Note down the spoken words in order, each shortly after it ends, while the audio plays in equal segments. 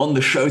On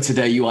the show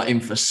today, you are in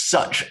for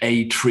such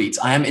a treat.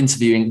 I am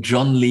interviewing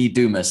John Lee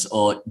Dumas,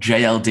 or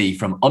JLD,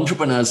 from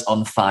Entrepreneurs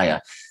on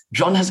Fire.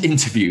 John has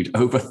interviewed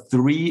over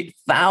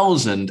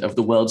 3,000 of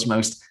the world's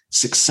most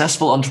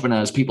successful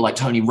entrepreneurs, people like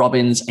Tony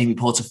Robbins, Amy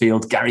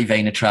Porterfield, Gary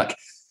Vaynerchuk,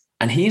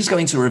 and he's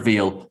going to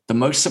reveal the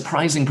most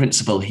surprising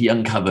principle he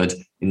uncovered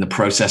in the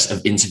process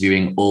of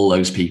interviewing all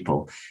those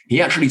people.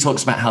 He actually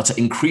talks about how to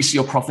increase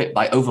your profit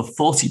by over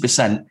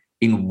 40%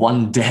 in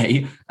one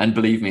day, and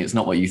believe me, it's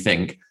not what you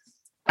think.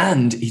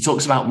 And he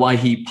talks about why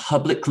he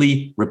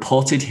publicly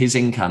reported his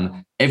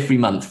income every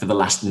month for the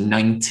last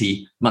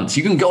 90 months.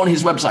 You can go on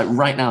his website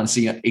right now and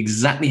see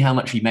exactly how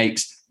much he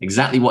makes,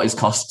 exactly what his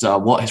costs are,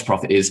 what his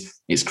profit is.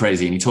 It's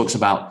crazy. And he talks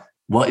about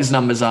what his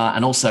numbers are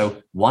and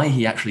also why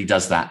he actually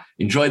does that.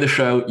 Enjoy the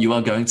show. You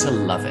are going to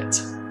love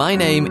it. My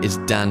name is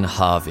Dan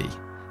Harvey.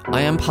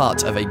 I am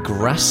part of a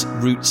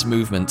grassroots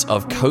movement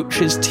of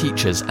coaches,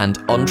 teachers, and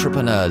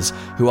entrepreneurs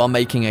who are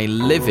making a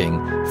living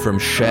from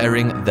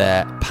sharing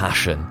their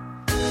passion.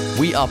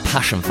 We are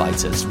passion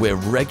fighters. We're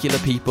regular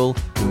people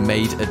who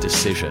made a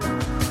decision.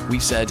 We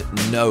said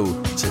no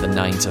to the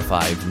 9 to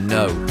 5,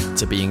 no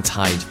to being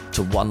tied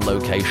to one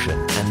location,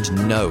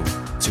 and no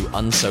to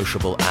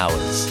unsociable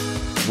hours.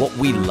 What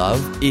we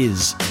love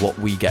is what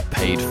we get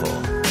paid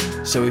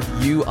for. So if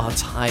you are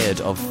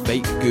tired of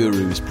fake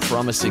gurus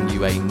promising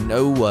you a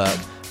no-work,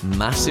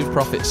 massive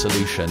profit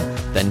solution,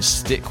 then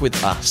stick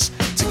with us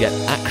to get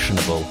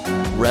actionable,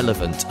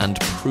 relevant, and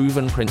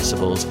proven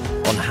principles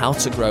on how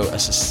to grow a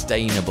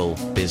sustainable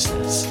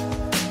business.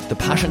 The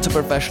Passion to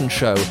Profession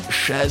show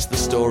shares the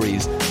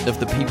stories of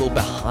the people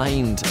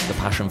behind the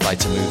Passion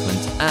Fighter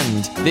movement,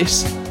 and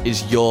this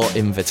is your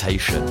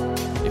invitation.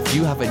 If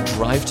you have a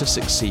drive to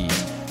succeed,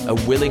 a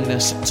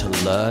willingness to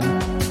learn,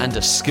 and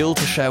a skill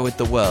to share with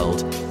the world,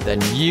 then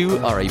you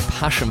are a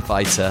passion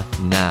fighter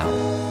now.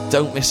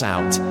 Don't miss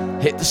out.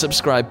 Hit the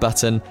subscribe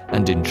button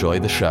and enjoy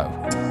the show.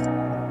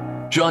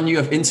 John, you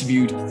have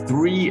interviewed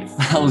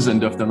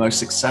 3,000 of the most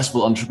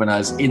successful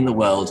entrepreneurs in the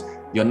world.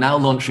 You're now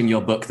launching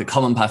your book, The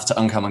Common Path to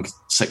Uncommon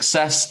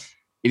Success.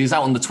 It is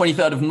out on the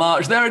 23rd of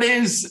March. There it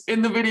is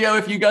in the video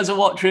if you guys are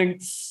watching.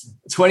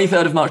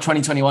 23rd of March,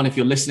 2021. If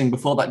you're listening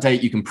before that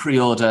date, you can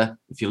pre-order.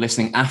 If you're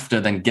listening after,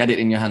 then get it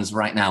in your hands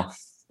right now.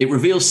 It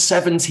reveals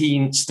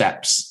 17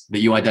 steps that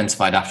you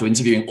identified after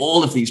interviewing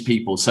all of these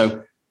people.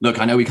 So look,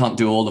 I know we can't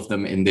do all of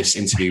them in this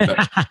interview, but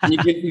can you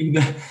give me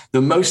the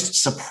most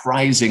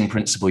surprising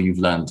principle you've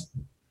learned?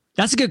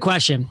 That's a good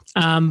question.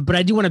 But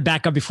I do want to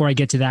back up before I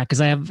get to that, because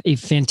I have a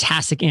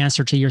fantastic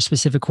answer to your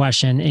specific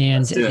question,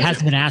 and it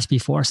hasn't been asked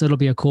before, so it'll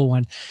be a cool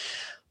one.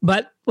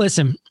 But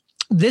listen,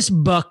 this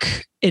book,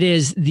 it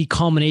is the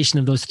culmination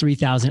of those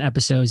 3,000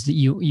 episodes that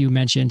you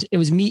mentioned. It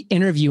was me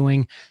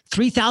interviewing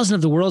 3,000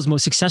 of the world's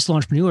most successful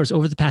entrepreneurs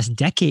over the past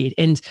decade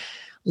and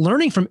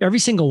learning from every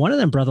single one of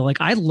them, brother. Like,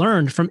 I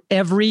learned from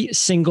every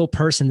single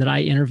person that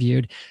I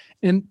interviewed,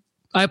 and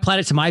I applied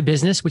it to my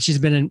business, which has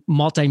been a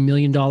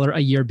multi-million-dollar a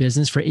year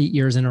business for 8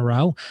 years in a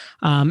row.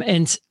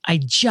 And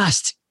I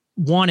just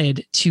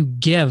wanted to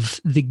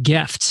give the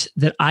gift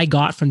that I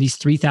got from these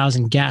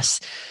 3,000 guests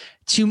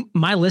to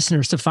my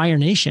listeners, to Fire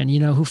Nation,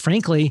 who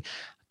frankly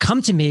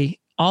come to me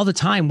all the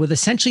time with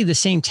essentially the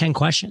same 10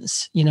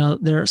 questions.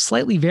 They're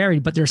slightly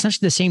varied, but they're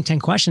essentially the same 10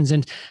 questions.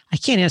 And I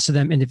can't answer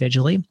them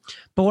individually.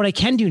 But what I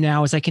can do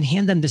now is I can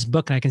hand them this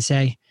book and I can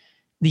say,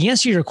 the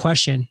answer to your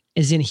question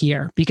is in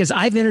here, because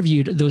I've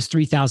interviewed those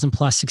 3,000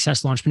 plus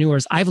successful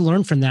entrepreneurs. I've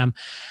learned from them.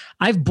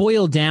 I've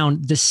boiled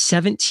down the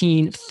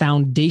 17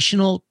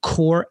 foundational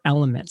core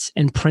elements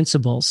and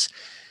principles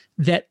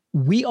that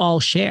we all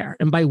share.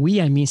 And by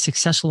we, I mean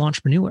successful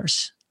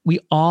entrepreneurs. We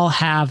all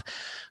have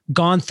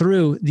gone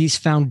through these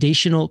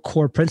foundational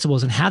core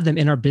principles and have them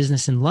in our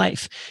business and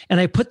life. And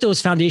I put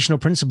those foundational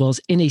principles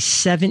in a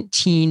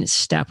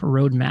 17-step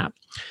roadmap.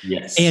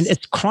 Yes. And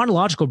it's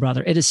chronological,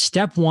 brother. It is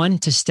step 1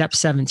 to step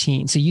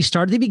 17. So you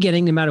start at the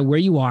beginning, no matter where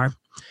you are,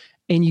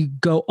 and you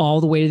go all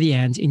the way to the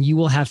end, and you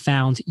will have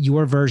found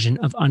your version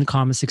of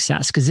uncommon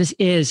success. Because this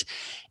is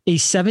a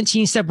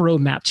 17-step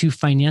roadmap to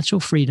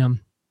financial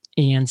freedom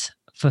and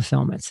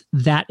fulfillment.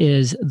 That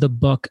is the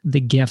book,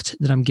 the gift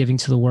that I'm giving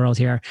to the world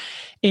here.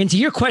 And to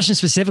your question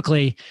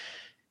specifically,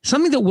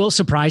 something that will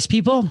surprise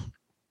people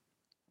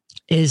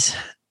is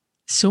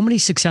so many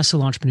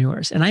successful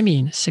entrepreneurs. And I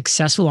mean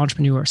successful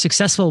entrepreneurs,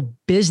 successful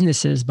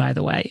businesses, by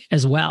the way,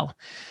 as well.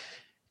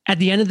 At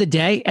the end of the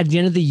day, at the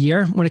end of the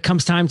year, when it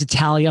comes time to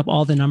tally up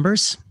all the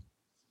numbers,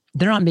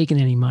 they're not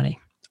making any money,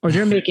 or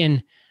they're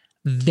making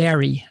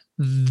very,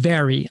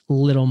 very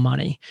little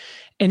money.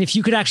 And if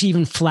you could actually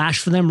even flash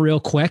for them real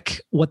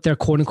quick what their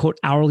quote unquote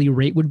hourly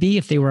rate would be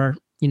if they were,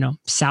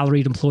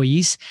 salaried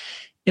employees,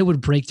 it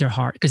would break their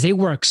heart, because they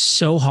work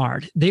so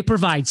hard. They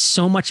provide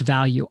so much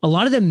value. A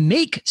lot of them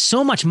make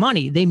so much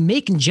money. They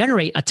make and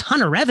generate a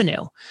ton of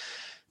revenue.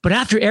 But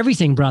after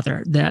everything,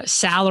 brother, the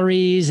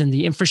salaries and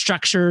the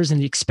infrastructures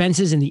and the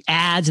expenses and the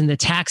ads and the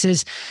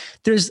taxes,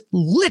 there's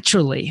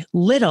literally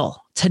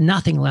little to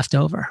nothing left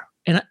over.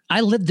 And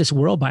I lived this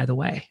world, by the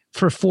way,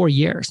 for 4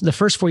 years. The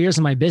first 4 years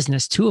of my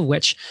business, 2 of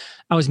which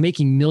I was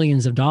making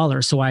millions of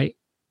dollars. So I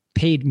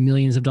paid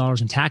millions of dollars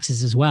in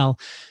taxes as well.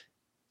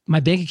 My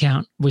bank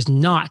account was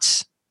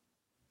not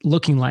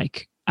looking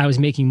like I was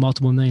making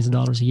multiple millions of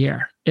dollars a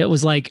year. It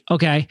was like,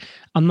 okay,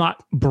 I'm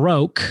not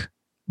broke,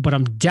 but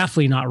I'm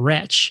definitely not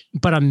rich,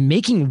 but I'm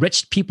making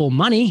rich people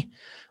money.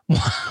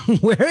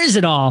 Where is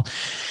it all?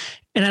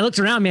 And I looked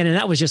around, man, and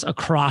that was just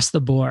across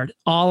the board.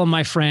 All of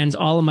my friends,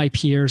 all of my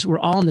peers were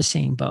all in the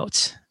same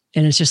boat.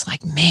 And it's just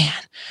like, man.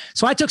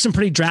 So I took some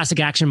pretty drastic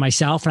action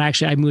myself. And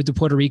I moved to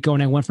Puerto Rico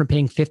and I went from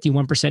paying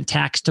 51%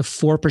 tax to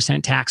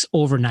 4% tax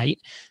overnight.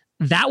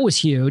 That was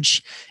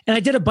huge. And I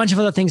did a bunch of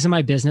other things in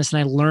my business and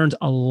I learned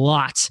a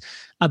lot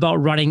about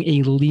running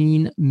a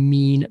lean,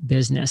 mean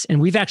business.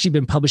 And we've actually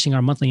been publishing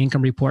our monthly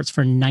income reports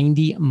for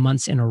 90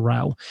 months in a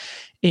row.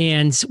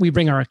 And we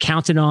bring our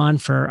accountant on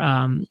for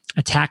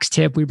a tax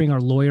tip. We bring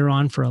our lawyer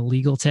on for a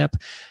legal tip.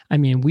 I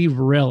mean, we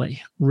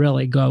really,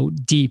 really go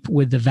deep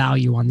with the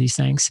value on these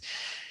things.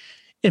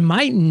 And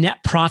my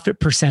net profit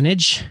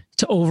percentage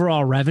to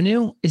overall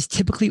revenue is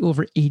typically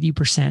over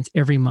 80%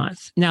 every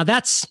month. Now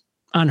that's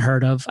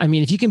unheard of. I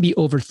mean, if you can be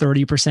over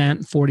 30%,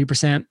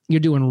 40%, you're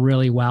doing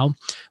really well.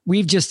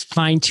 We've just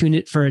fine-tuned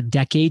it for a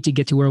decade to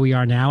get to where we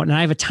are now. And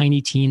I have a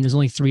tiny team. There's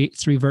only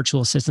three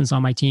virtual assistants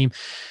on my team.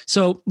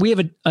 So we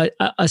have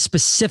a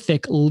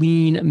specific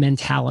lean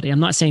mentality. I'm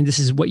not saying this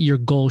is what your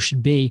goal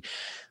should be,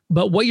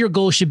 but what your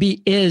goal should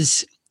be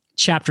is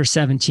chapter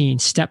 17,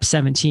 step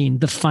 17,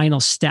 the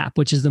final step,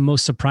 which is the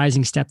most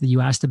surprising step that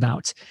you asked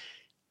about.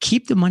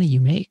 Keep the money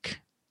you make.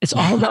 It's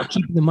all about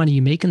keeping the money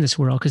you make in this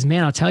world. Because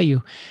man, I'll tell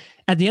you,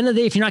 at the end of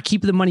the day, if you're not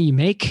keeping the money you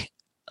make,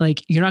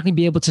 like you're not going to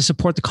be able to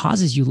support the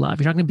causes you love.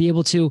 You're not going to be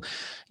able to,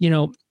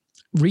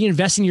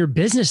 reinvest in your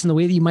business in the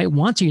way that you might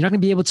want to. You're not going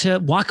to be able to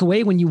walk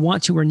away when you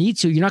want to or need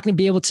to. You're not going to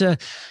be able to,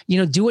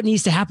 do what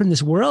needs to happen in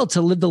this world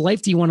to live the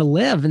life that you want to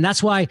live. And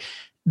that's why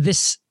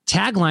this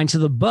tagline to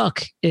the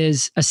book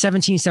is a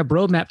 17-step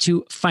roadmap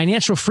to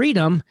financial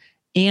freedom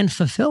and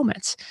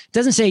fulfillment. It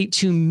doesn't say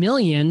to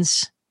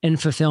millions in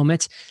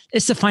fulfillment.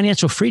 It's the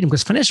financial freedom,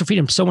 because financial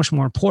freedom is so much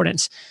more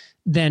important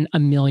than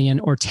 $1 million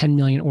or 10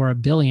 million or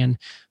 $1 billion.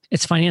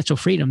 It's financial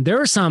freedom.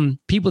 There are some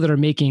people that are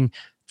making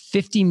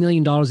 $50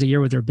 million a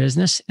year with their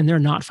business and they're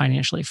not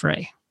financially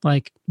free.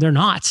 Like they're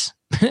not.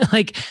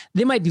 Like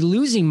they might be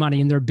losing money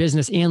in their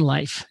business and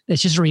life.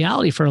 It's just a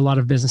reality for a lot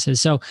of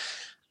businesses. So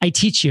I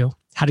teach you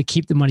how to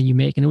keep the money you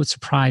make, and it would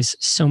surprise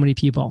so many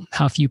people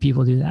how few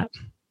people do that.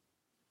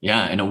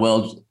 Yeah, in a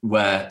world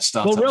where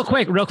startups... Well,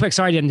 real quick.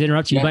 Sorry, I didn't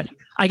interrupt you, but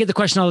I get the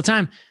question all the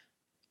time.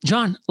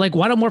 John, like,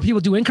 why don't more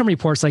people do income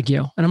reports like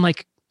you? And I'm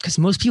like, because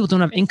most people don't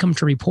have income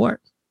to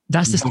report.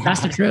 That's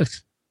the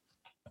truth.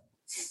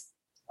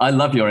 I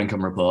love your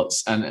income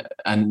reports.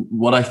 And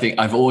what I think,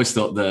 I've always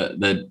thought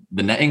the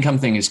net income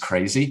thing is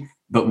crazy.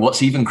 But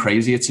what's even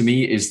crazier to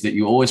me is that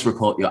you always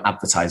report your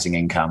advertising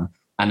income.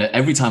 And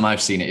every time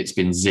I've seen it, it's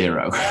been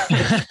zero.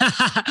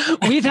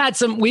 We've had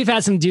some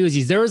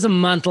doozies. There was a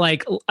month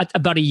like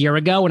about a year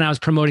ago when I was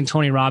promoting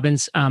Tony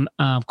Robbins'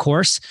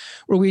 course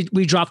where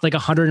we dropped like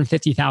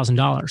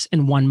 $150,000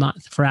 in 1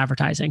 month for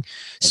advertising.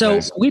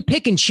 So we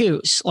pick and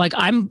choose. Like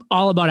I'm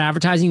all about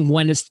advertising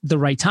when it's the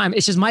right time.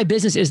 It's just my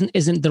business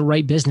isn't the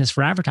right business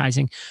for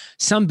advertising.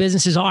 Some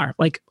businesses are,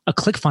 like a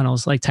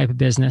ClickFunnels like type of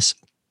business.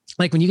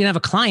 Like when you can have a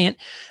client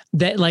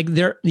that like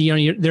their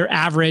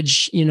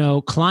average,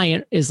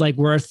 client is like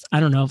worth, I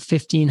don't know,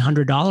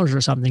 $1,500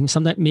 or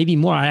something maybe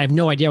more. I have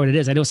no idea what it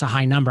is. I know it's a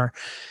high number.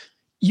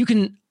 You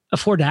can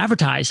afford to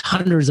advertise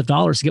hundreds of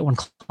dollars to get one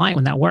client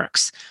when that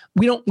works.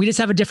 We just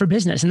have a different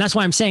business. And that's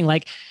why I'm saying,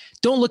 like,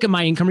 don't look at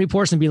my income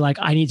reports and be like,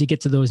 I need to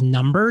get to those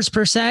numbers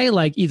per se,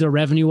 like either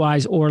revenue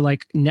wise or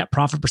like net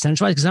profit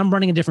percentage wise, because I'm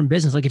running a different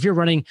business. Like if you're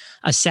running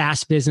a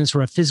SaaS business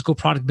or a physical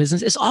product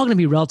business, it's all going to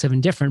be relative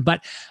and different.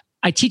 But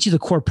I teach you the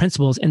core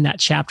principles in that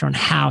chapter on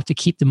how to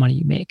keep the money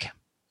you make.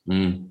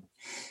 You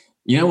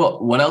know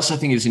what else I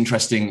think is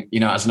interesting,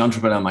 as an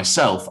entrepreneur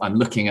myself, I'm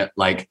looking at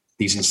like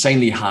these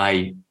insanely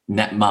high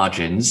net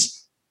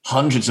margins,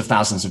 hundreds of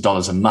thousands of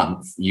dollars a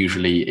month,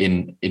 usually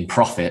in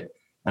profit.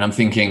 And I'm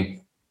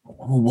thinking,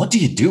 well, what do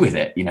you do with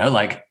it?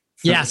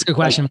 That's a good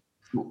question.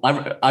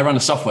 I run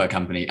a software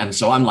company. And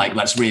so I'm like,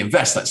 let's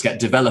reinvest, let's get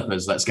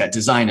developers, let's get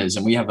designers.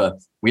 And we have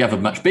a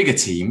much bigger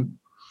team.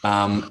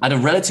 At a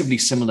relatively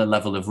similar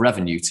level of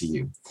revenue to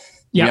you.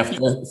 We have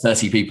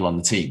 30 people on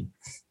the team.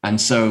 And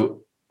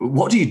so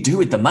what do you do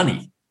with the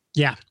money?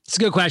 Yeah, it's a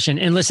good question.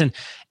 And listen,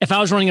 if I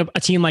was running a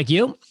team like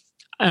you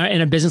in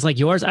a business like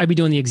yours, I'd be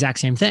doing the exact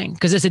same thing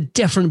because it's a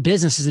different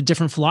business. It's a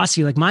different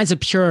philosophy. Like mine's a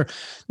pure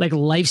like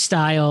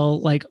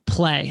lifestyle, like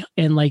play.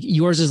 And like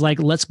yours is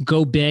like, let's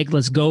go big.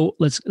 Let's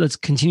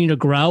continue to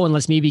grow and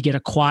let's maybe get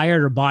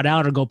acquired or bought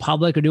out or go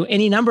public or do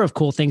any number of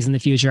cool things in the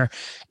future.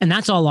 And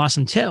that's all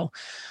awesome too.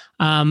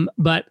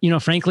 But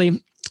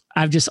frankly,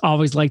 I've just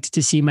always liked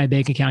to see my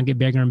bank account get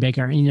bigger and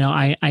bigger.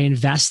 I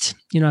invest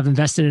I've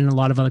invested in a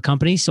lot of other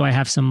companies. So I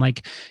have some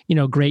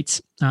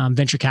great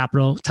venture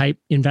capital type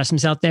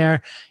investments out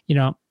there.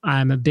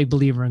 I'm a big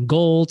believer in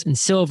gold and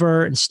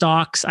silver and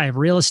stocks. I have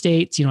real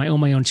estate. I own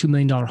my own $2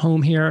 million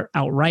home here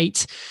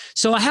outright.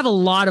 So I have a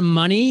lot of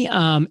money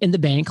in the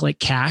bank, like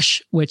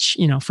cash, which,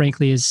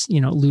 frankly is,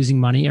 losing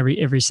money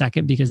every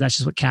second, because that's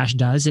just what cash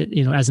does,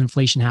 as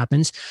inflation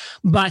happens.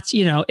 But,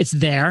 it's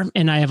there.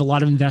 And I have a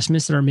lot of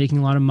investments that are making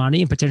a lot of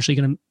money and potentially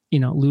going to,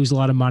 lose a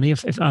lot of money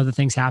if other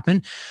things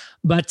happen.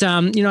 But,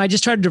 I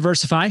just try to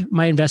diversify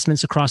my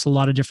investments across a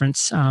lot of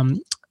different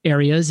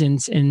areas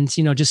and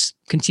just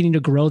continue to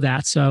grow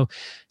that. So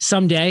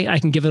someday I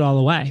can give it all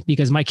away,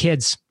 because my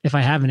kids, if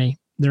I have any,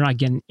 they're not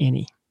getting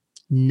any.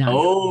 None.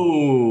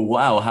 Oh,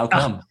 wow. How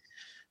come?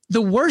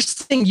 The worst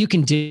thing you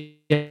can do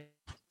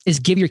is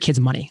give your kids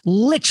money.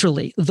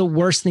 Literally the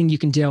worst thing you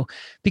can do,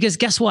 because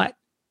guess what?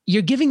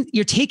 You're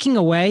taking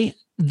away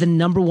the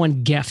number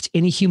one gift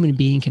any human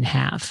being can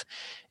have,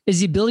 is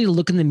the ability to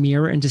look in the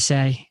mirror and to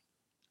say,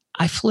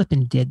 I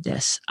flipping did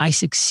this. I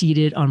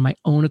succeeded on my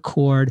own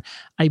accord.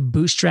 I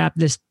bootstrapped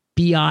this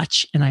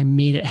biatch and I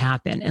made it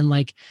happen.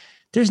 And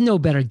there's no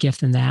better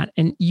gift than that.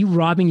 And you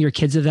robbing your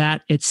kids of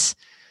that, it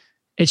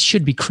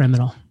should be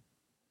criminal.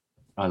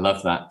 I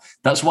love that.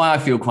 That's why I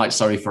feel quite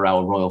sorry for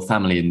our royal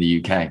family in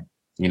the UK.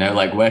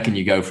 Where can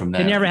you go from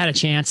there? They never had a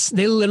chance.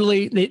 They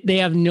literally, they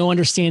have no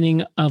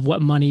understanding of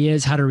what money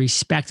is, how to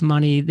respect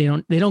money. They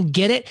don't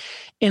get it.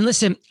 And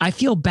listen, I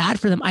feel bad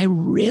for them. I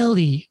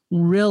really,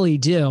 really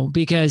do,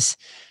 because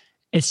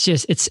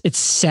it's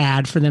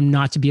sad for them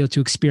not to be able to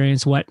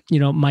experience what,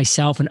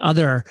 myself and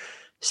other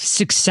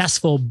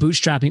successful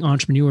bootstrapping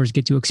entrepreneurs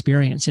get to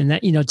experience. And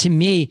that, to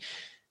me,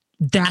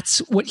 that's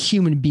what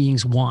human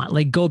beings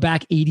want. Go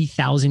back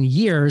 80,000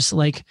 years,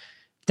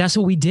 that's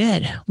what we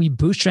did. We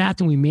bootstrapped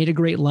and we made a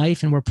great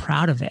life and we're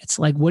proud of it.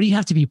 What do you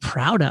have to be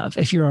proud of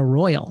if you're a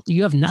royal?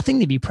 You have nothing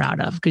to be proud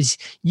of, because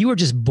you were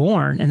just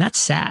born, and that's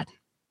sad.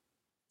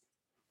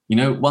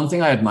 One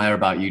thing I admire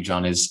about you,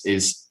 John,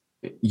 is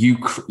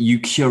you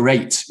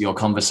curate your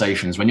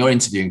conversations. When you're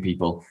interviewing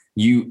people,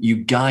 you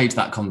guide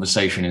that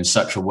conversation in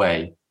such a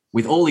way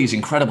with all these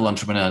incredible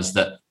entrepreneurs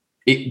that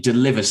it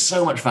delivers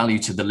so much value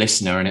to the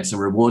listener, and it's a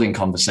rewarding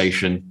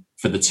conversation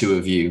for the two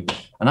of you.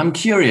 And I'm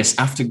curious,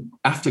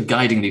 after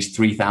guiding these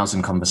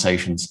 3,000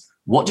 conversations,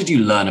 what did you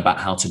learn about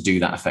how to do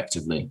that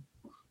effectively?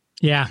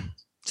 Yeah,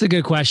 it's a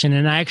good question.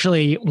 And I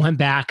actually went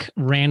back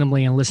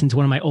randomly and listened to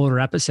one of my older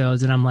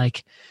episodes, and I'm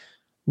like,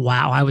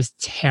 wow, I was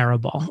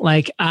terrible.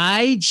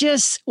 I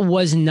just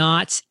was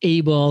not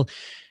able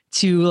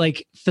to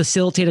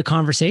facilitate a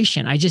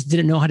conversation. I just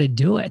didn't know how to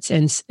do it.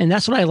 And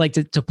that's what I like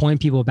to point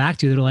people back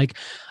to. They're like,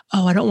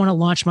 oh, I don't want to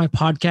launch my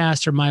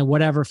podcast or my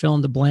whatever, fill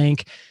in the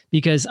blank,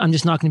 because I'm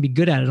just not going to be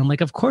good at it. I'm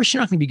like, of course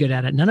you're not going to be good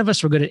at it. None of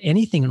us were good at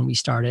anything when we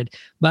started,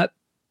 but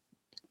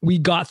we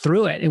got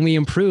through it and we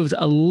improved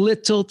a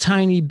little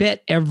tiny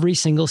bit every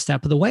single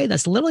step of the way.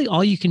 That's literally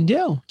all you can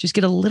do. Just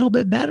get a little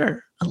bit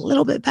better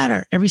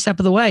every step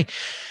of the way.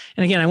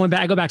 And again,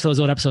 I go back to those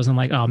old episodes and I'm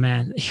like, oh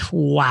man,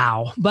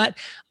 wow. But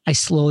I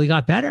slowly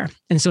got better.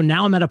 And so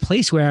now I'm at a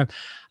place where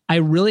I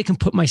really can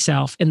put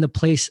myself in the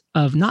place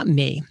of not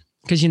me,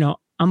 because,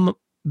 I'm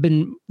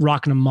been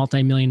rocking a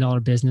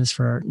multi-million-dollar business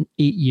for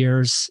 8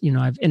 years.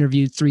 I've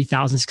interviewed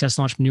 3,000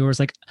 successful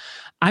entrepreneurs.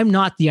 I'm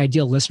not the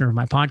ideal listener of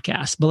my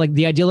podcast, but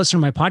the ideal listener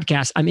of my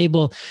podcast, I'm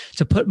able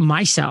to put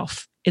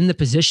myself in the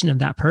position of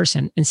that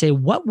person and say,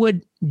 what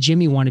would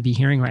Jimmy want to be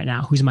hearing right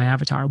now? Who's my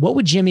avatar? What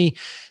would Jimmy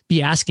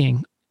be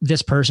asking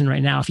this person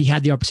right now if he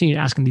had the opportunity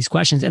to ask them these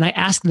questions? And I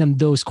ask them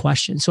those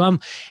questions. So I'm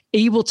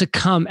able to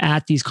come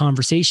at these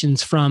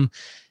conversations from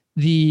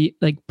the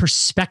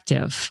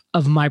perspective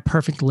of my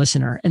perfect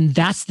listener. And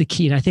that's the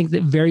key. And I think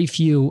that very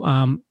few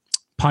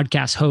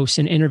podcast hosts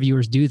and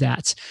interviewers do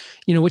that,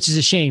 which is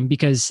a shame,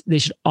 because they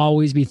should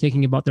always be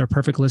thinking about their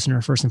perfect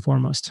listener first and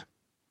foremost.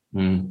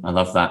 I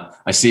love that.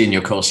 I see in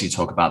your course, you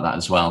talk about that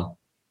as well.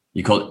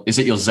 You call it, is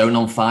it your zone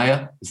on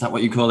fire? Is that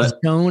what you call it?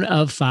 Zone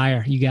of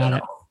fire. You got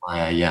it.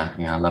 Fire. Yeah.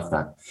 I love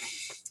that.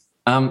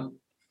 And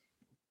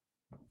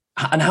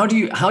how do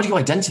you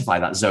identify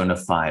that zone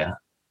of fire?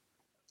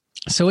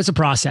 So it's a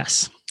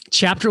process.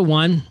 Chapter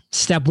 1,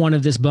 step 1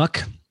 of this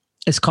book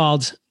is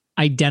called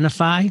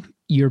Identify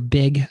Your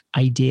Big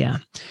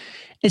Idea.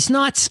 It's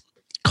not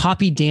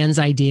copy Dan's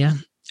idea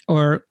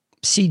or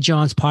see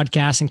John's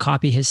podcast and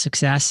copy his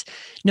success.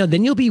 No,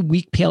 then you'll be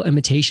weak, pale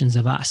imitations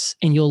of us,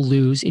 and you'll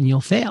lose and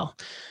you'll fail.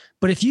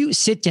 But if you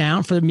sit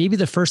down for maybe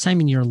the first time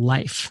in your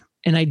life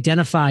and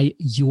identify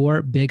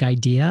your big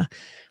idea,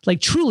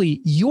 truly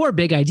your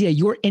big idea,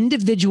 your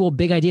individual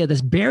big idea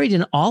that's buried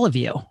in all of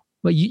you,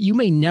 but you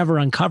may never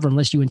uncover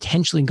unless you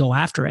intentionally go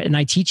after it. And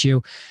I teach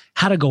you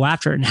how to go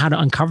after it and how to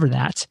uncover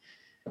that.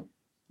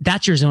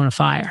 That's your zone of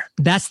fire.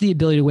 That's the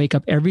ability to wake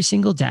up every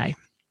single day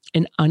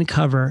and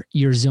uncover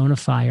your zone of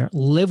fire,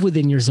 live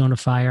within your zone of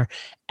fire,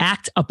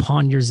 act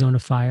upon your zone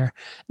of fire.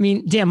 I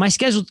mean, damn, my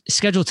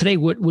schedule today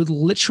would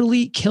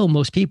literally kill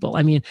most people.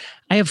 I mean,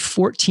 I have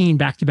 14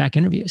 back-to-back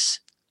interviews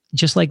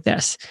just like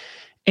this.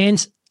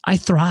 And I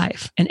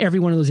thrive in every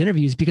one of those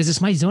interviews because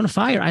it's my zone of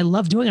fire. I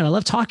love doing it. I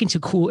love talking to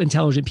cool,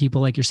 intelligent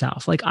people like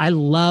yourself. Like I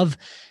love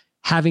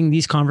having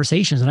these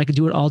conversations and I could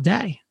do it all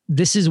day.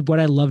 This is what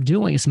I love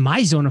doing. It's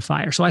my zone of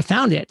fire. So I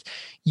found it.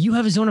 You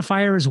have a zone of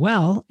fire as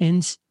well.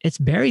 And it's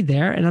buried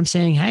there. And I'm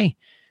saying, hey,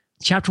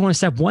 chapter 1 of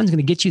step 1 is going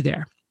to get you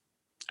there.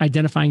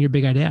 Identifying your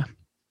big idea.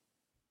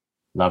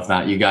 Love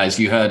that. You guys,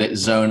 you heard it.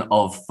 Zone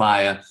of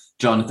Fire.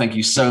 John, thank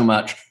you so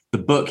much. The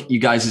book, you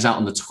guys, is out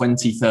on the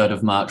 23rd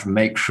of March.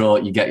 Make sure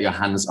you get your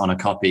hands on a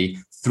copy.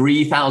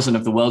 3,000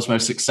 of the world's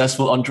most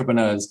successful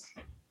entrepreneurs,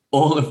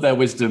 all of their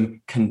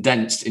wisdom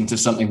condensed into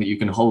something that you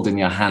can hold in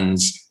your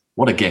hands.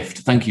 What a gift.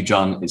 Thank you,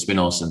 John. It's been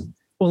awesome.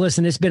 Well,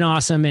 listen, it's been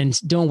awesome. And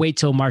don't wait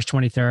till March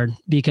 23rd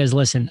because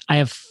listen, I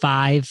have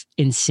 5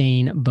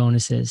 insane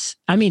bonuses.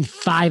 I mean,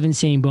 5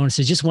 insane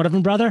bonuses. Just one of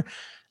them, brother.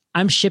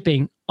 I'm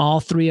shipping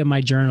all 3 of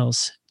my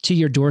journals to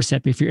your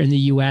doorstep if you're in the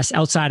US.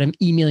 Outside, I'm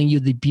emailing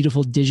you the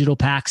beautiful digital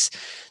packs.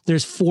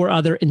 There's 4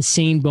 other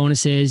insane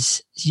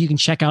bonuses. So you can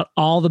check out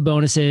all the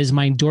bonuses,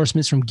 my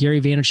endorsements from Gary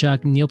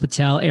Vaynerchuk, Neil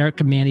Patel, Eric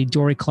Kamani,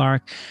 Dory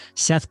Clark,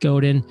 Seth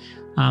Godin,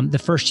 the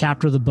first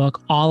chapter of the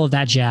book, all of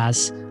that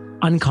jazz.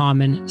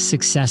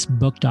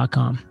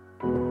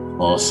 UncommonSuccessBook.com.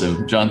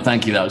 Awesome. John,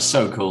 thank you. That was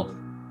so cool.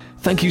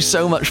 Thank you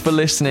so much for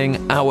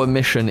listening. Our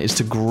mission is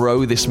to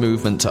grow this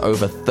movement to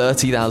over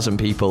 30,000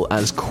 people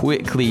as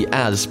quickly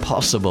as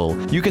possible.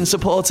 You can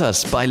support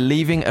us by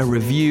leaving a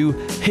review,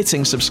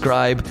 hitting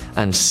subscribe,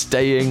 and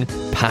staying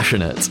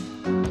passionate.